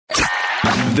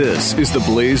This is the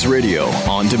Blaze Radio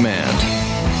on demand.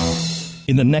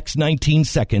 In the next 19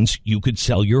 seconds, you could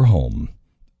sell your home.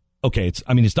 Okay, it's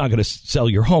not going to sell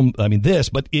your home,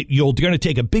 but you're going to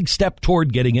take a big step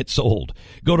toward getting it sold.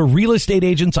 Go to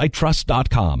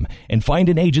realestateagentsitrust.com and find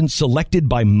an agent selected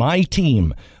by my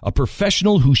team, a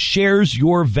professional who shares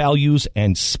your values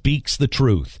and speaks the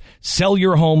truth. Sell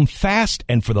your home fast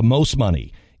and for the most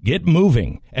money. Get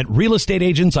moving at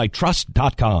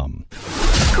realestateagentsitrust.com.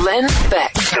 Glenn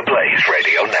Beck. The Blaze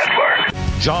Radio Network.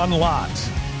 John Lott,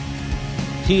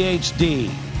 PhD,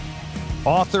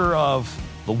 author of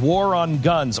The War on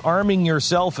Guns, Arming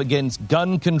Yourself Against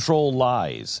Gun Control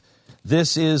Lies.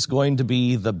 This is going to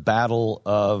be the battle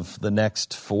of the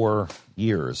next 4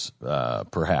 years,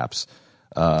 perhaps.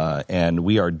 And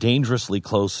we are dangerously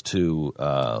close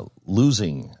to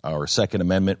losing our Second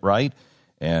Amendment right.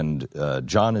 And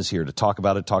John is here to talk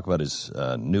about his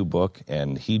new book.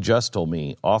 And he just told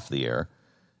me off the air,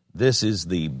 this is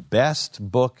the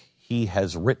best book he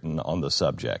has written on the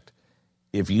subject.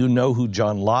 If you know who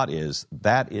John Lott is,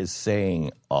 that is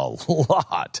saying a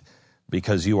lot,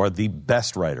 because you are the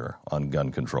best writer on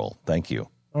gun control. Thank you.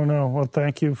 Oh, no. Well,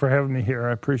 thank you for having me here.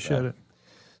 I appreciate it.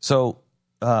 So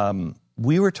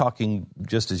we were talking,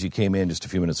 just as you came in just a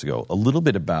few minutes ago, a little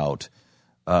bit about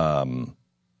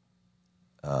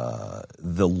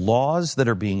the laws that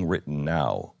are being written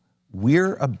now.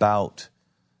 We're about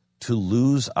to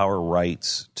lose our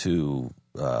rights to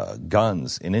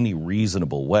guns in any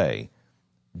reasonable way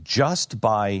just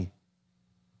by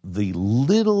the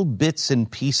little bits and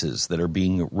pieces that are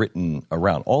being written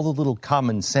around, all the little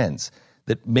common sense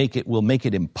that will make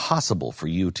it impossible for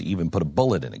you to even put a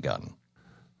bullet in a gun.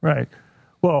 Right.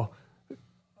 Well,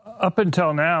 up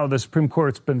until now, the Supreme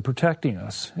Court's been protecting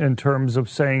us in terms of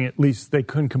saying at least they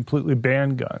couldn't completely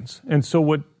ban guns. And so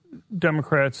what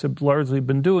Democrats have largely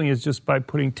been doing is just by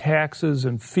putting taxes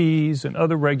and fees and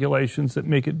other regulations that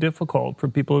make it difficult for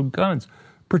people with guns,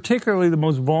 particularly the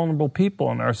most vulnerable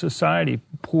people in our society.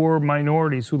 Poor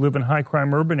minorities who live in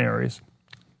high-crime urban areas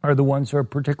are the ones who are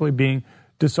particularly being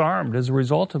disarmed as a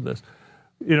result of this.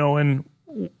 You know, in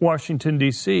Washington,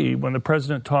 D.C., when the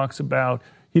president talks about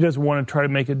he doesn't want to try to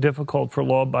make it difficult for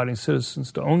law-abiding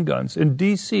citizens to own guns, in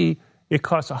D.C., it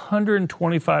costs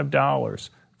 $125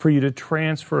 for you to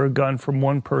transfer a gun from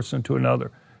one person to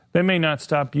another. That may not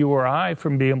stop you or I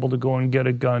from being able to go and get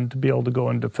a gun to be able to go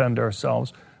and defend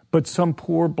ourselves, but some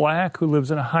poor black who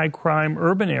lives in a high-crime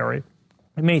urban area,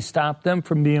 it may stop them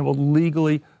from being able to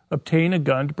legally obtain a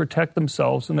gun to protect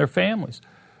themselves and their families.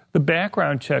 The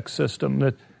background check system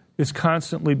that is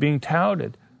constantly being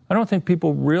touted, I don't think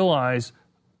people realize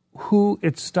who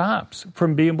it stops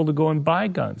from being able to go and buy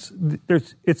guns.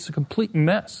 It's a complete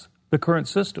mess, the current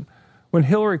system. When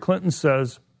Hillary Clinton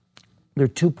says there are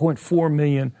 2.4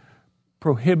 million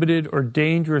prohibited or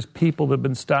dangerous people that have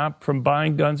been stopped from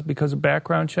buying guns because of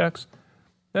background checks,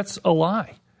 that's a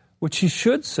lie. What she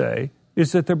should say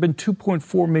is that there have been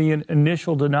 2.4 million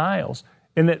initial denials,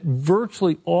 and that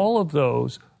virtually all of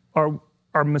those are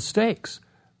mistakes.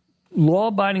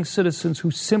 Law-abiding citizens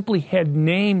who simply had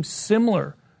names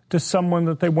similar to someone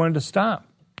that they wanted to stop.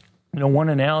 You know, one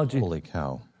analogy. Holy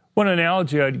cow. One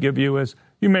analogy I'd give you is,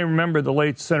 you may remember the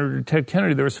late Senator Ted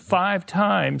Kennedy. There was 5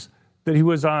 times that he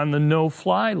was on the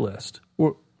no-fly list.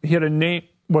 Or he had a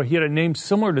name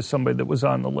similar to somebody that was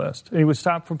on the list, and he was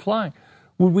stopped from flying.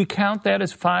 Would we count that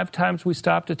as 5 times we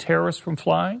stopped a terrorist from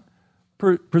flying?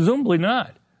 Presumably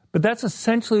not. But that's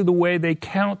essentially the way they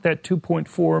count that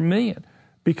 2.4 million,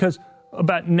 because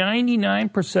about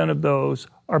 99% of those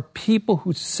are people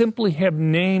who simply have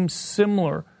names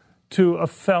similar to a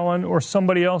felon or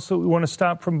somebody else that we want to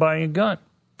stop from buying a gun.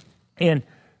 And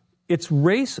it's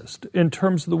racist in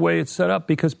terms of the way it's set up,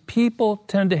 because people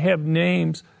tend to have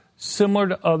names similar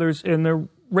to others in their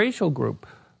racial group.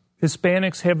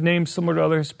 Hispanics have names similar to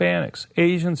other Hispanics.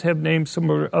 Asians have names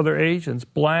similar to other Asians.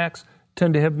 Blacks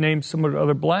tend to have names similar to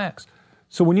other blacks.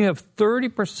 So when you have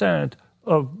 30%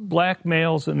 of black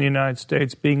males in the United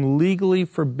States being legally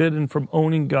forbidden from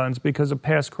owning guns because of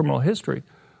past criminal history,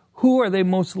 who are they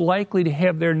most likely to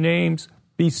have their names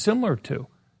be similar to?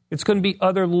 It's going to be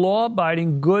other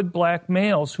law-abiding, good black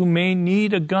males who may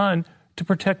need a gun to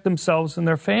protect themselves and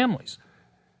their families.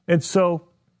 And so,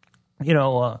 you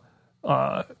know,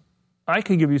 I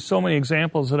could give you so many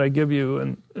examples that I give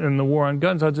you in the war on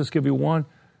guns. I'll just give you one.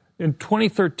 In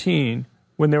 2013,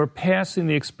 when they were passing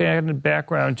the expanded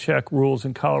background check rules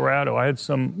in Colorado, I had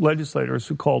some legislators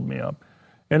who called me up,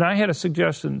 and I had a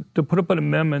suggestion to put up an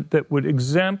amendment that would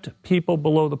exempt people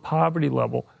below the poverty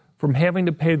level from having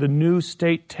to pay the new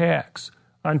state tax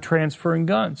on transferring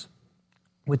guns.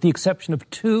 With the exception of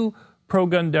 2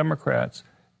 pro-gun Democrats,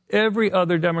 every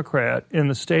other Democrat in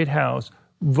the state house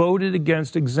voted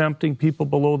against exempting people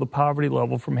below the poverty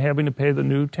level from having to pay the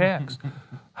new tax.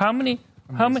 How many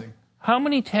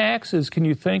taxes can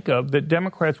you think of that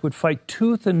Democrats would fight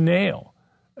tooth and nail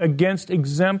against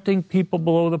exempting people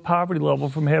below the poverty level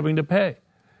from having to pay?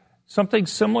 Something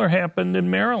similar happened in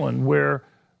Maryland, where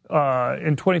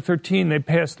in 2013 they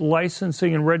passed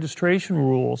licensing and registration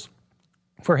rules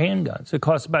for handguns. It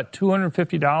costs about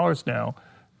 $250 now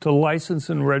to license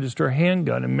and register a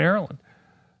handgun in Maryland.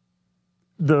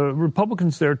 The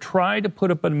Republicans there tried to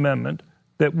put up an amendment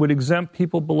that would exempt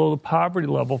people below the poverty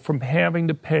level from having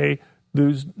to pay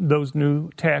those new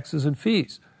taxes and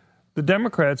fees. The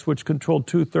Democrats, which controlled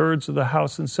 2/3 of the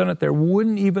House and Senate there,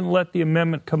 wouldn't even let the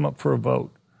amendment come up for a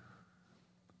vote.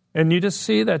 And you just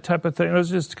see that type of thing.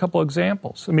 Those are just a couple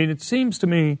examples. I mean, it seems to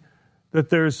me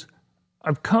that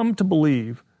I've come to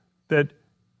believe that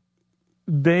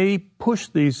they push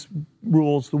these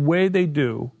rules the way they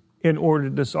do in order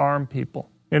to disarm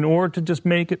people, in order to just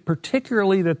make it,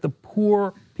 particularly that the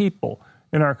poor people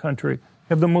in our country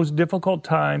have the most difficult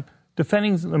time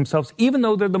defending themselves, even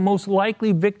though they're the most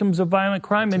likely victims of violent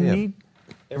crime and need.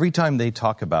 Every time they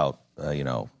talk about,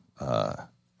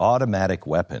 automatic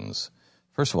weapons,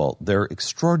 first of all, they're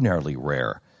extraordinarily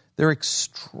rare. They're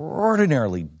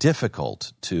extraordinarily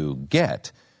difficult to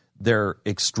get. They're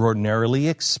extraordinarily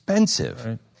expensive.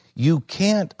 Right. You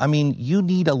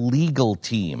need a legal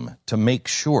team to make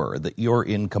sure that you're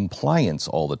in compliance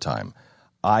all the time.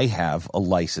 I have a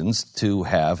license to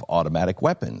have automatic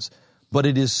weapons, but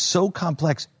it is so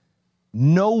complex.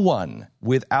 No one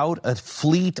without a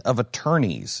fleet of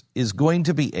attorneys is going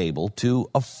to be able to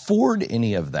afford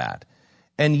any of that.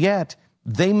 And yet,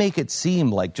 they make it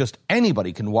seem like just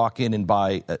anybody can walk in and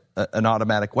buy an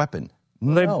automatic weapon.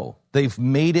 No, they've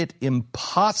made it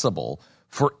impossible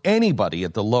for anybody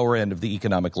at the lower end of the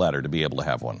economic ladder to be able to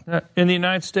have one. In the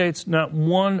United States, not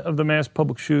one of the mass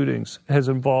public shootings has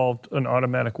involved an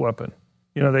automatic weapon.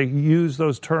 You know, they use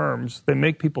those terms. They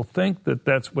make people think that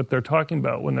that's what they're talking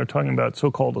about when they're talking about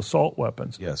so-called assault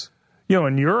weapons. Yes. You know,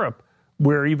 in Europe,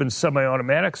 where even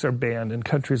semi-automatics are banned in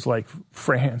countries like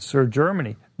France or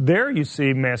Germany, there you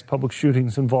see mass public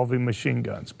shootings involving machine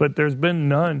guns. But there's been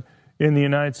none in the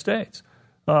United States.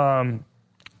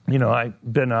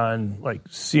 I've been on like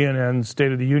CNN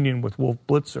State of the Union with Wolf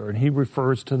Blitzer, and he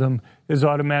refers to them as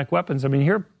automatic weapons. I mean,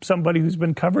 here's somebody who's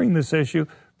been covering this issue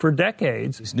for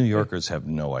decades. These New Yorkers have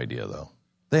no idea, though.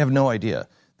 They have no idea.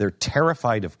 They're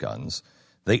terrified of guns.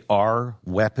 They are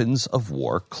weapons of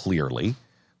war, clearly,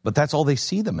 but that's all they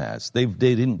see them as. They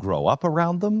didn't grow up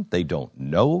around them. They don't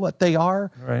know what they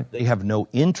are. Right. They have no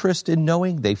interest in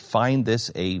knowing. They find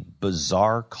this a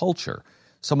bizarre culture.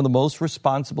 Some of the most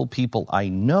responsible people I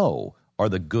know are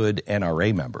the good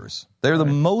NRA members. They're the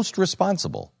most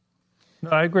responsible. No,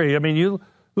 I agree. I mean, you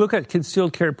look at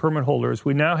concealed carry permit holders.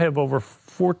 We now have over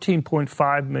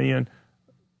 14.5 million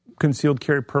concealed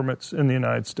carry permits in the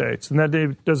United States. And that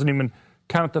doesn't even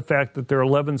count the fact that there are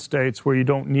 11 states where you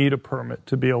don't need a permit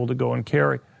to be able to go and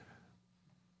carry.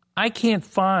 I can't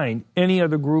find any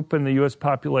other group in the U.S.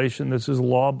 population that's as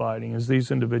law-abiding as these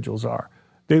individuals are.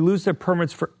 They lose their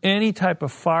permits for any type of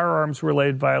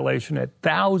firearms-related violation at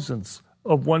thousands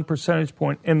of 1 percentage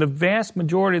point, and the vast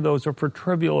majority of those are for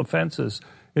trivial offenses.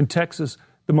 In Texas,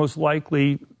 the most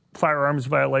likely firearms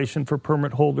violation for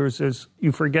permit holders is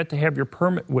you forget to have your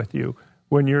permit with you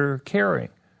when you're carrying.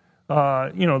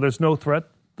 There's no threat.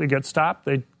 They get stopped.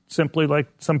 They simply, like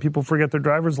some people forget their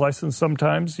driver's license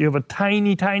sometimes. You have a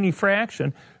tiny, tiny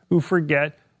fraction who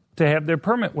forget to have their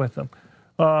permit with them.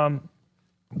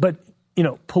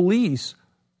 Police,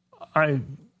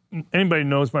 anybody who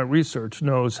knows my research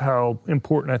knows how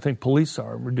important I think police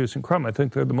are in reducing crime. I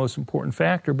think they're the most important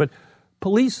factor. But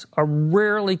police are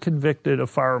rarely convicted of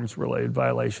firearms-related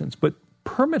violations. But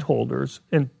permit holders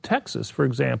in Texas, for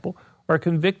example, are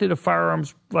convicted of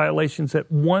firearms violations at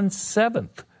 1/7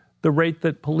 the rate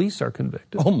that police are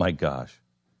convicted. Oh, my gosh.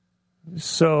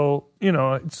 So,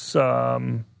 it's...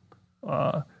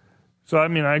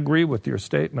 I agree with your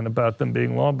statement about them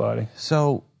being law-abiding.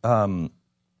 So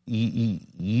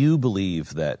you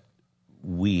believe that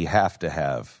we have to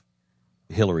have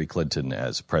Hillary Clinton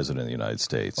as president of the United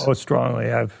States? Oh,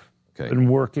 strongly. I've been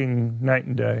working night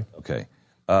and day. Okay.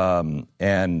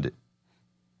 And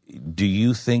do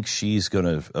you think she's going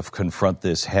to confront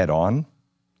this head-on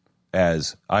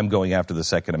as I'm going after the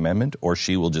Second Amendment, or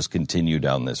she will just continue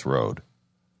down this road?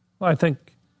 Well, I think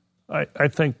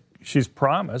she's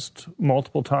promised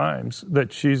multiple times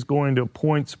that she's going to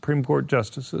appoint Supreme Court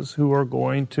justices who are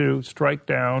going to strike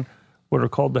down what are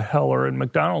called the Heller and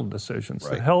McDonald decisions.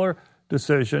 Right. The Heller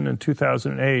decision in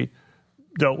 2008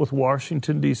 dealt with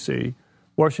Washington, D.C.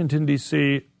 Washington,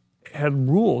 D.C. had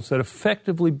rules that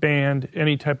effectively banned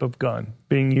any type of gun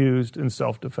being used in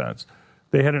self-defense.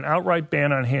 They had an outright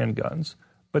ban on handguns,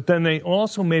 but then they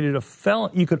also made it a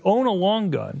felony. You could own a long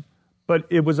gun, but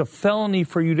it was a felony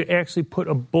for you to actually put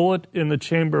a bullet in the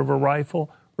chamber of a rifle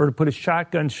or to put a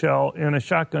shotgun shell in a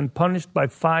shotgun, punished by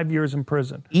 5 years in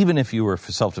prison. Even if you were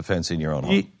for self-defense in your own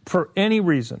home? For any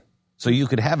reason. So you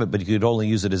could have it, but you could only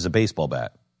use it as a baseball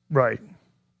bat. Right,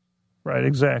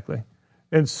 exactly.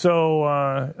 And so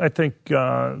I think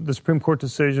the Supreme Court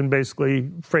decision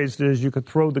basically phrased it as you could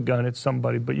throw the gun at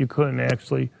somebody, but you couldn't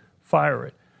actually fire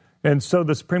it. And so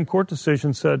the Supreme Court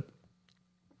decision said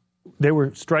they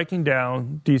were striking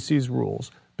down D.C.'s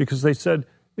rules because they said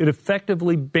it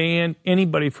effectively banned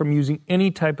anybody from using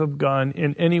any type of gun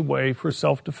in any way for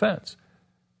self-defense.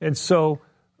 And so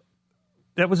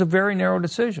that was a very narrow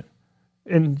decision.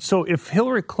 And so if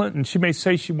Hillary Clinton, she may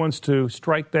say she wants to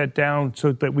strike that down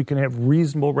so that we can have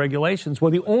reasonable regulations. Well,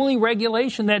 the only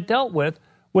regulation that dealt with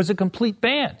was a complete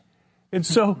ban. And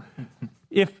so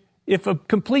if a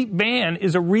complete ban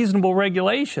is a reasonable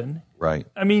regulation, right?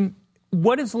 I mean,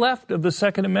 what is left of the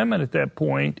Second Amendment at that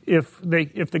point if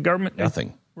the government...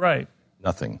 Nothing. Right.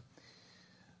 Nothing.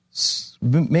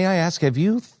 May I ask, have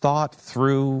you thought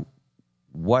through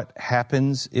what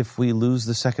happens if we lose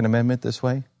the Second Amendment this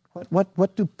way?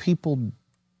 What do people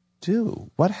do?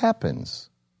 What happens?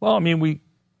 Well, I mean, we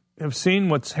have seen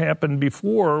what's happened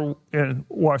before in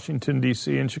Washington,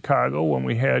 D.C. and Chicago when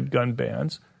we had gun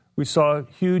bans. We saw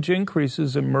huge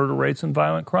increases in murder rates and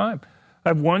violent crime. I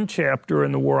have one chapter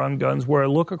in the War on Guns where I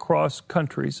look across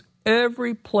countries,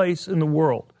 every place in the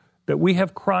world that we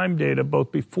have crime data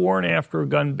both before and after a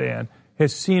gun ban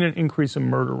has seen an increase in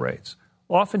murder rates.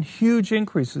 Often huge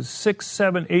increases, 6,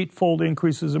 7, 8-fold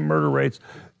increases in murder rates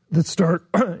that start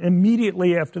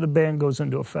immediately after the ban goes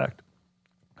into effect.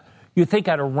 You think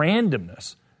out of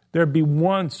randomness, there'd be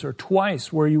once or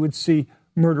twice where you would see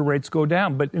murder rates go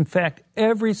down. But in fact,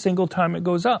 every single time it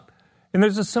goes up. And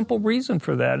there's a simple reason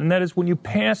for that, and that is when you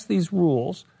pass these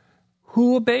rules,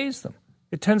 who obeys them?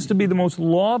 It tends to be the most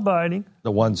law-abiding.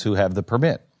 The ones who have the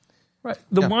permit. Right.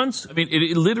 The ones... I mean,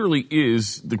 it literally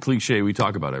is the cliche we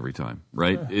talk about every time,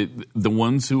 right? Yeah. The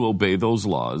ones who obey those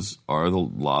laws are the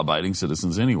law-abiding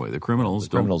citizens anyway. The criminals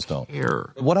don't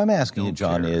care. What I'm asking you,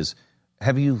 John, is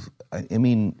have you... I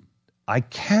mean, I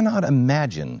cannot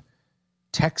imagine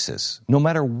Texas, no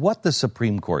matter what the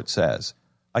Supreme Court says,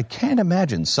 I can't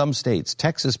imagine some states,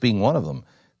 Texas being one of them,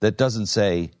 that doesn't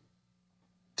say,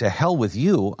 to hell with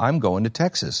you, I'm going to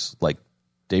Texas, like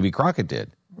Davy Crockett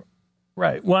did.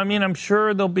 Right. Well, I mean, I'm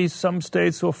sure there'll be some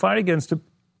states who will fight against it.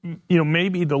 You know,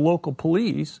 maybe the local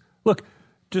police. Look,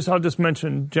 I'll just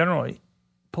mention generally,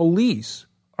 police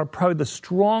are probably the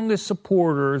strongest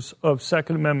supporters of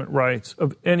Second Amendment rights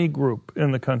of any group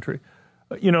in the country.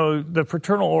 You know, the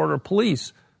Fraternal Order of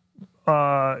Police,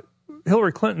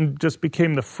 Hillary Clinton just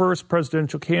became the first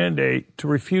presidential candidate to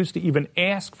refuse to even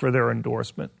ask for their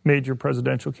endorsement, major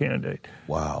presidential candidate.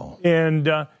 Wow. And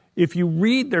if you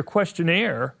read their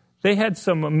questionnaire, they had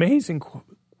some amazing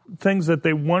things that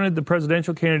they wanted the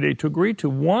presidential candidate to agree to.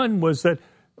 One was that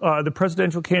the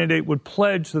presidential candidate would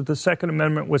pledge that the Second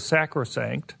Amendment was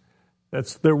sacrosanct.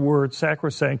 That's their word,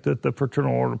 sacrosanct, that the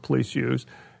Fraternal Order of Police used.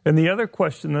 And the other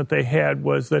question that they had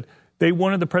was that they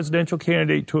wanted the presidential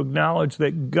candidate to acknowledge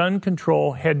that gun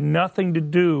control had nothing to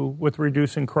do with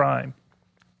reducing crime.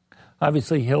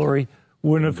 Obviously, Hillary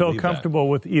wouldn't have felt comfortable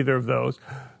with either of those.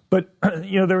 But,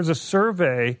 you know, there was a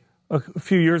survey a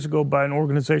few years ago by an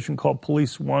organization called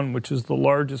Police One, which is the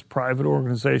largest private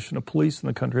organization of police in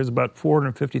the country. It has about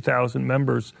 450,000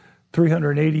 members.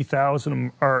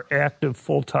 380,000 are active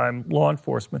full-time law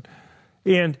enforcement.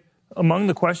 And among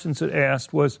the questions it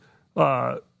asked was,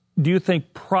 do you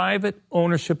think private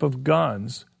ownership of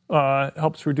guns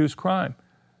helps reduce crime?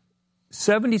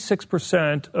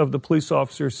 76% of the police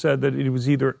officers said that it was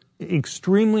either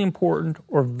extremely important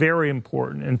or very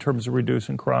important in terms of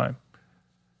reducing crime.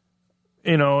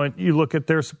 You know, and you look at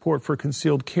their support for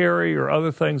concealed carry or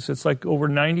other things, it's like over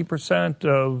 90%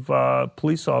 of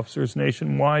police officers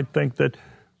nationwide think that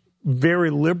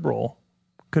very liberal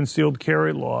concealed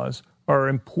carry laws are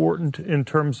important in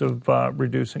terms of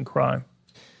reducing crime.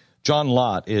 John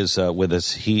Lott is with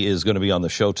us. He is going to be on the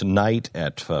show tonight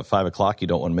at 5 o'clock. You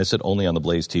don't want to miss it, only on the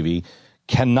Blaze TV.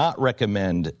 Cannot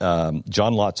recommend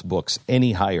John Lott's books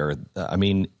any higher. I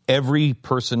mean, every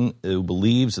person who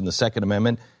believes in the Second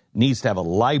Amendment needs to have a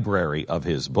library of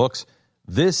his books.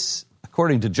 This,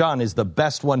 according to John, is the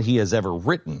best one he has ever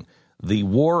written. The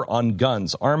War on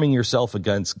Guns, Arming Yourself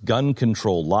Against Gun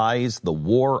Control Lies, The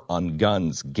War on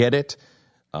Guns. Get it?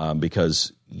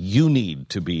 Because you need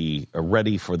to be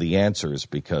ready for the answers,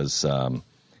 because the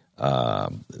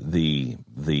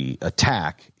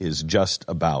attack is just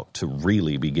about to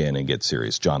really begin and get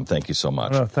serious. John, thank you so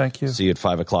much. Oh, thank you. See you at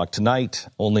 5 o'clock tonight,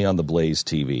 only on the Blaze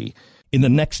TV. In the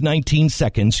next 19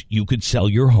 seconds, you could sell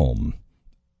your home.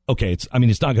 Okay, it's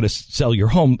not going to sell your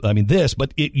home,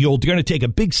 but you're going to take a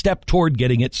big step toward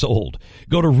getting it sold.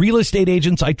 Go to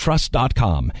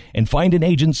realestateagentsitrust.com and find an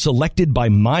agent selected by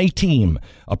my team,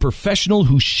 a professional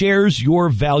who shares your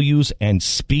values and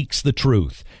speaks the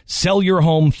truth. Sell your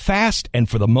home fast and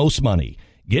for the most money.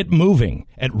 Get moving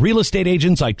at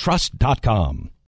realestateagentsitrust.com.